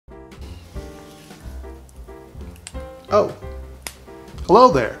Oh,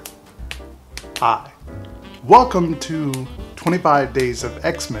 hello there. Hi. Welcome to 25 Days of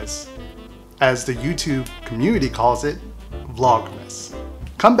Xmas, as the YouTube community calls it, Vlogmas.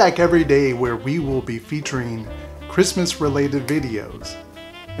 Come back every day where we will be featuring Christmas-related videos.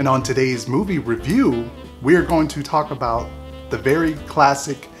 And on today's movie review, we are going to talk about the very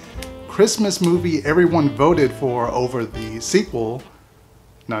classic Christmas movie everyone voted for over the sequel.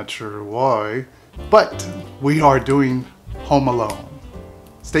 Not sure why, but we are doing Home Alone.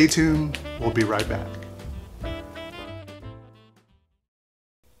 Stay tuned, we'll be right back.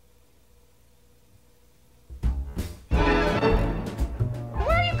 Where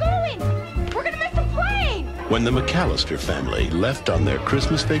are you going? We're gonna miss the plane! When the McAllister family left on their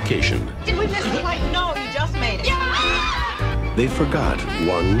Christmas vacation, Did we miss the plane? No, you just made it. Yeah! they forgot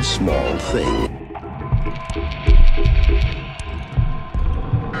one small thing.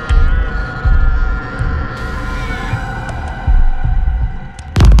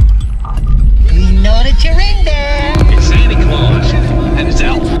 We know that you're in there. It's Santa Claus and his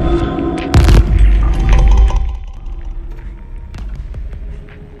elf.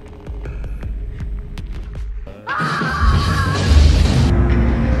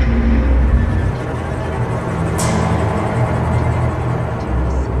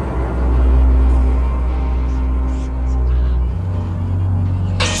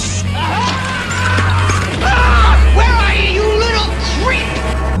 Where are you, you little creep?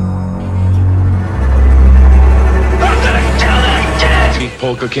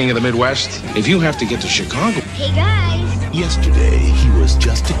 Polka King of the Midwest. If you have to get to Chicago, Hey guys! Yesterday, he was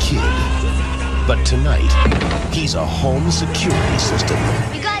just a kid. But tonight, he's a home security system.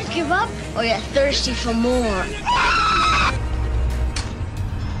 You guys give up or you're thirsty for more?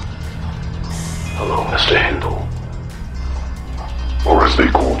 Hello, Mr. Hindle. Or as they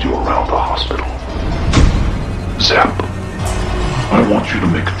called you around the hospital, Zap. I want you to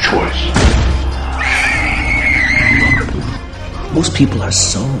make a choice. Most people are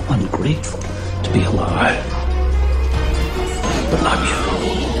so ungrateful to be alive. But not you.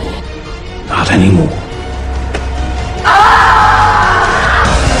 Not anymore.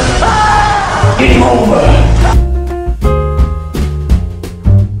 Game over.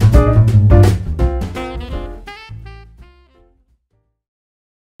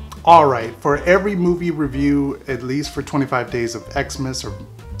 Alright, for every movie review, at least for 25 Days of Xmas or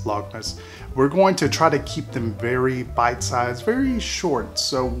Vlogmas, we're going to try to keep them very bite-sized, very short.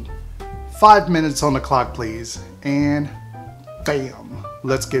 So 5 minutes on the clock, please. And bam,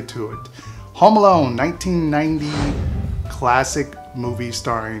 let's get to it. Home Alone, 1990 classic movie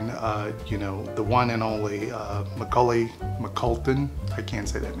starring, the one and only Macaulay Culkin. I can't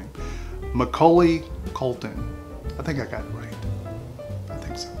say that name. Macaulay Culkin. I think I got it right. I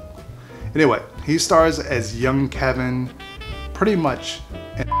think so. Anyway, he stars as young Kevin, pretty much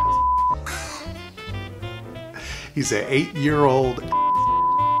an he's an 8-year-old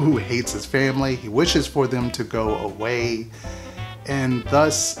who hates his family. He wishes for them to go away, and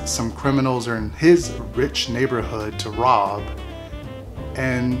thus some criminals are in his rich neighborhood to rob.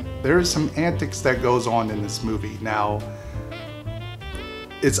 And there's some antics that goes on in this movie. Now,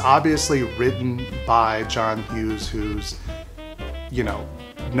 it's obviously written by John Hughes, who's,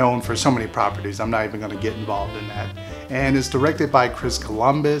 known for so many properties. I'm not even going to get involved in that. And it's directed by Chris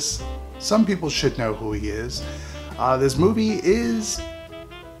Columbus. Some people should know who he is. This movie is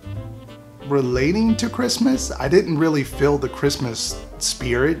relating to Christmas. I didn't really feel the Christmas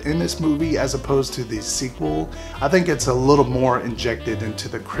spirit in this movie as opposed to the sequel. I think it's a little more injected into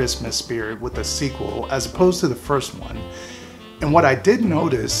the Christmas spirit with the sequel as opposed to the first one. And what I did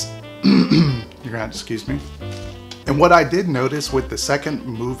notice, you're gonna have to excuse me. And what I did notice with the second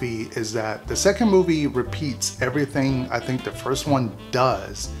movie is that the second movie repeats everything I think the first one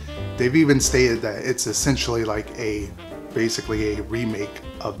does. They've even stated that it's essentially like basically a remake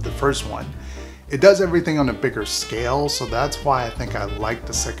of the first one. It does everything on a bigger scale, so that's why I think I like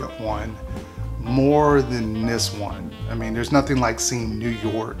the second one more than this one. I mean, there's nothing like seeing New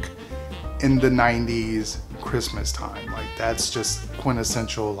York in the 90s Christmas time. Like, that's just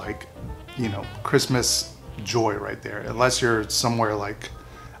quintessential, Christmas joy right there. Unless you're somewhere like,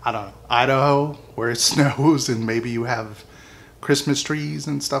 I don't know, Idaho, where it snows and maybe you have Christmas trees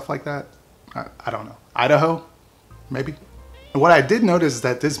and stuff like that. I don't know. Idaho, maybe. And what I did notice is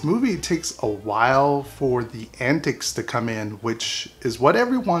that this movie takes a while for the antics to come in, which is what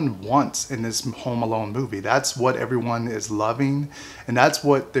everyone wants in this Home Alone movie. That's what everyone is loving, and that's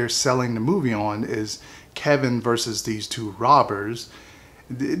what they're selling the movie on, is Kevin versus these two robbers.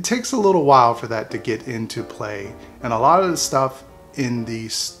 It takes a little while for that to get into play, and a lot of the stuff in the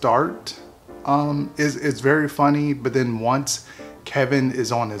start is very funny, but then once Kevin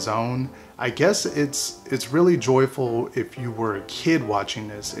is on his own, I guess it's really joyful if you were a kid watching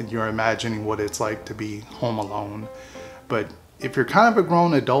this and you're imagining what it's like to be home alone. But if you're kind of a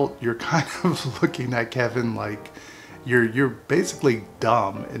grown adult, you're kind of looking at Kevin like you're basically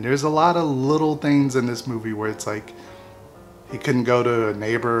dumb. And there's a lot of little things in this movie where it's like he couldn't go to a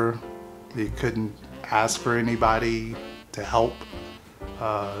neighbor, he couldn't ask for anybody to help.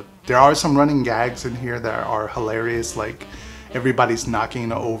 There are some running gags in here that are hilarious, like everybody's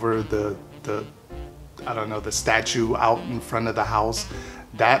knocking over the I don't know, the statue out in front of the house.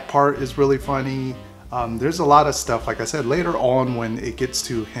 That part is really funny. There's a lot of stuff, like I said, later on when it gets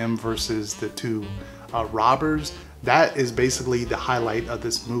to him versus the two robbers, that is basically the highlight of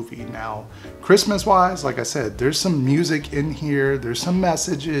this movie. Now, Christmas wise, like I said, there's some music in here, there's some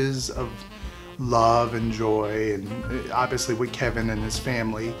messages of love and joy, and obviously with Kevin and his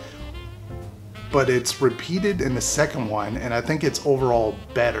family, but it's repeated in the second one, and I think it's overall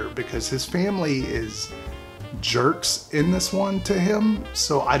better because his family is jerks in this one to him,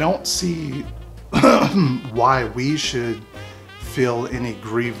 so I don't see why we should feel any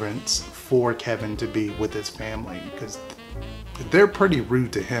grievance for Kevin to be with his family, because they're pretty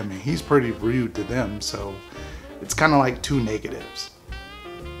rude to him and he's pretty rude to them, so it's kind of like two negatives.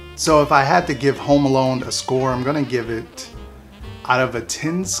 So if I had to give Home Alone a score, I'm gonna give it out of a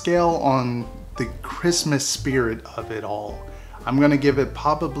 10 scale on the Christmas spirit of it all. I'm gonna give it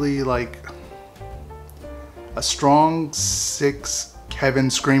probably like a strong 6 Kevin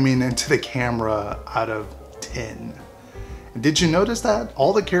screaming into the camera out of 10. And did you notice that?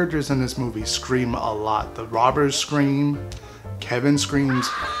 All the characters in this movie scream a lot. The robbers scream, Kevin screams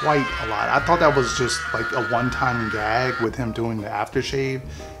quite a lot. I thought that was just like a one-time gag with him doing the aftershave.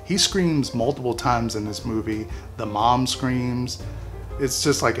 He screams multiple times in this movie. The mom screams. It's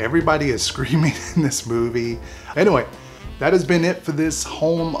just like everybody is screaming in this movie. Anyway, that has been it for this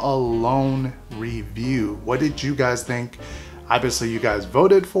Home Alone review. What did you guys think? Obviously, you guys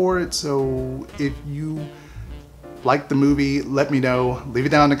voted for it, so if you liked the movie, let me know. Leave it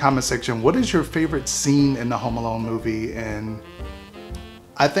down in the comment section. What is your favorite scene in the Home Alone movie? And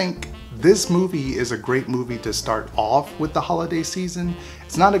I think this movie is a great movie to start off with the holiday season.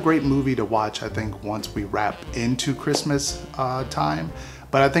 It's not a great movie to watch, I think, once we wrap into Christmas time,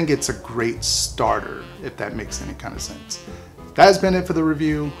 but I think it's a great starter, if that makes any kind of sense. That has been it for the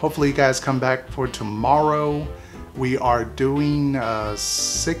review. Hopefully you guys come back for tomorrow. We are doing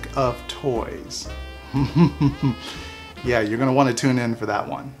Sick of Toys. Yeah, you're gonna want to tune in for that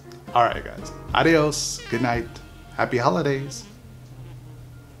one. All right, guys. Adios. Good night. Happy holidays.